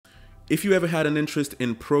If you ever had an interest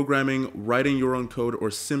in programming, writing your own code,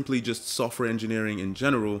 or simply just software engineering in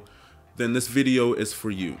general, then this video is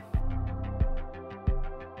for you.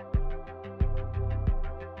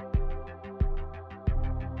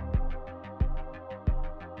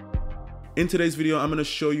 In today's video, I'm going to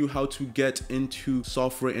show you how to get into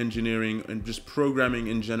software engineering and just programming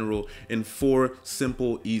in general in 4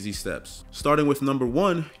 simple, easy steps. Starting with number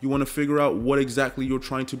 1, you want to figure out what exactly you're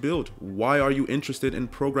trying to build. Why are you interested in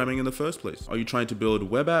programming in the first place? Are you trying to build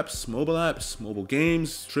web apps, mobile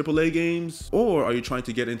games, AAA games? Or are you trying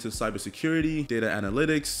to get into cybersecurity, data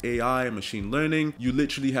analytics, AI, machine learning? You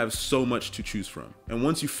literally have so much to choose from. And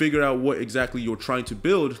once you figure out what exactly you're trying to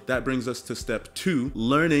build, that brings us to step 2,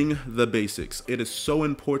 learning the basics. It is so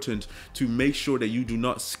important to make sure that you do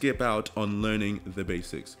not skip out on learning the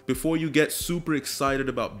basics. Before you get super excited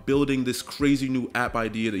about building this crazy new app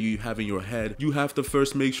idea that you have in your head, you have to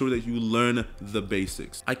first make sure that you learn the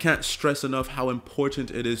basics. I can't stress enough how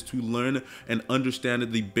important it is to learn and understand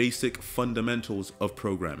the basic fundamentals of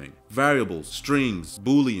programming. Variables, strings,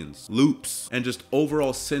 booleans, loops, and just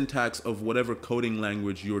overall syntax of whatever coding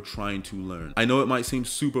language you're trying to learn. I know it might seem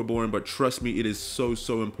super boring, but trust me, it is so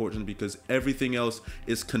important because everything else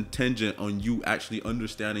is contingent on you actually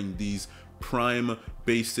understanding these prime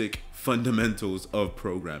basic fundamentals of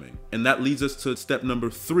programming. And that leads us to step number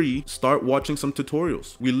 3, start watching some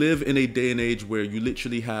tutorials. We live in a day and age where you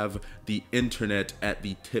literally have the internet at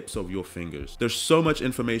the tips of your fingers. There's so much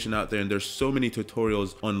information out there and there's so many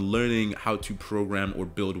tutorials on learning how to program or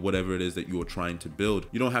build whatever it is that you're trying to build.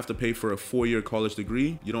 You don't have to pay for a 4-year college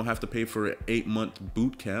degree. You don't have to pay for an 8-month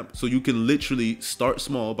boot camp. So you can literally start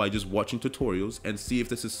small by just watching tutorials and see if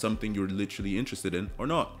this is something you're literally interested in or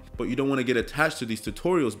not. But you don't want to get attached to these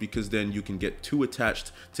tutorials because then you can get too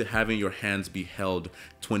attached to having your hands be held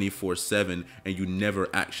 24/7 and you never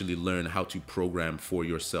actually learn how to program for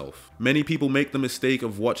yourself. Many people make the mistake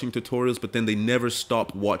of watching tutorials, but then they never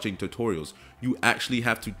stop watching tutorials. You actually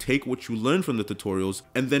have to take what you learn from the tutorials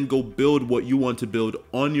and then go build what you want to build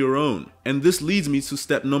on your own. And this leads me to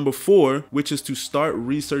step number 4, which is to start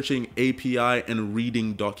researching API and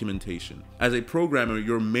reading documentation. As a programmer,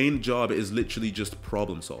 your main job is literally just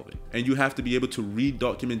problem solving. And you have to be able to read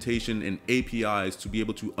documentation and APIs to be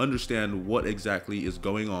able to understand what exactly is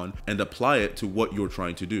going on and apply it to what you're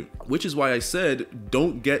trying to do. Which is why I said,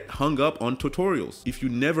 don't get hung up on tutorials. If you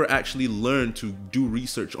never actually learn to do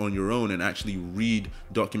research on your own and actually read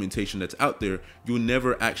documentation that's out there, you'll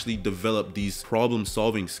never actually develop these problem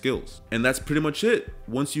solving skills. And that's pretty much it.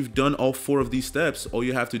 Once you've done all 4 of these steps, all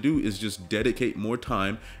you have to do is just dedicate more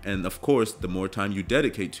time. And of course, the more time you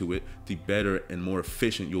dedicate to it, the better and more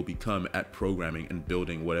efficient you'll become at programming and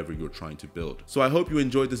building whatever you're trying to build. So I hope you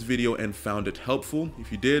enjoyed this video and found it helpful.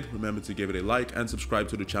 If you did, remember to give it a like and subscribe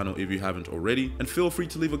to the channel if you haven't already. And feel free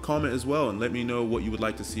to leave a comment as well and let me know what you would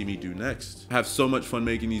like to see me do next. I have so much fun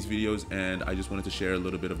making these videos and I just wanted to share a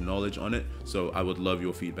little bit of knowledge on it, so I would love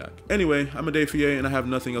your feedback. Anyway, I'm Adefuye and I have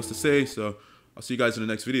nothing else to say, so I'll see you guys in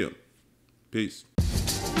the next video. Peace.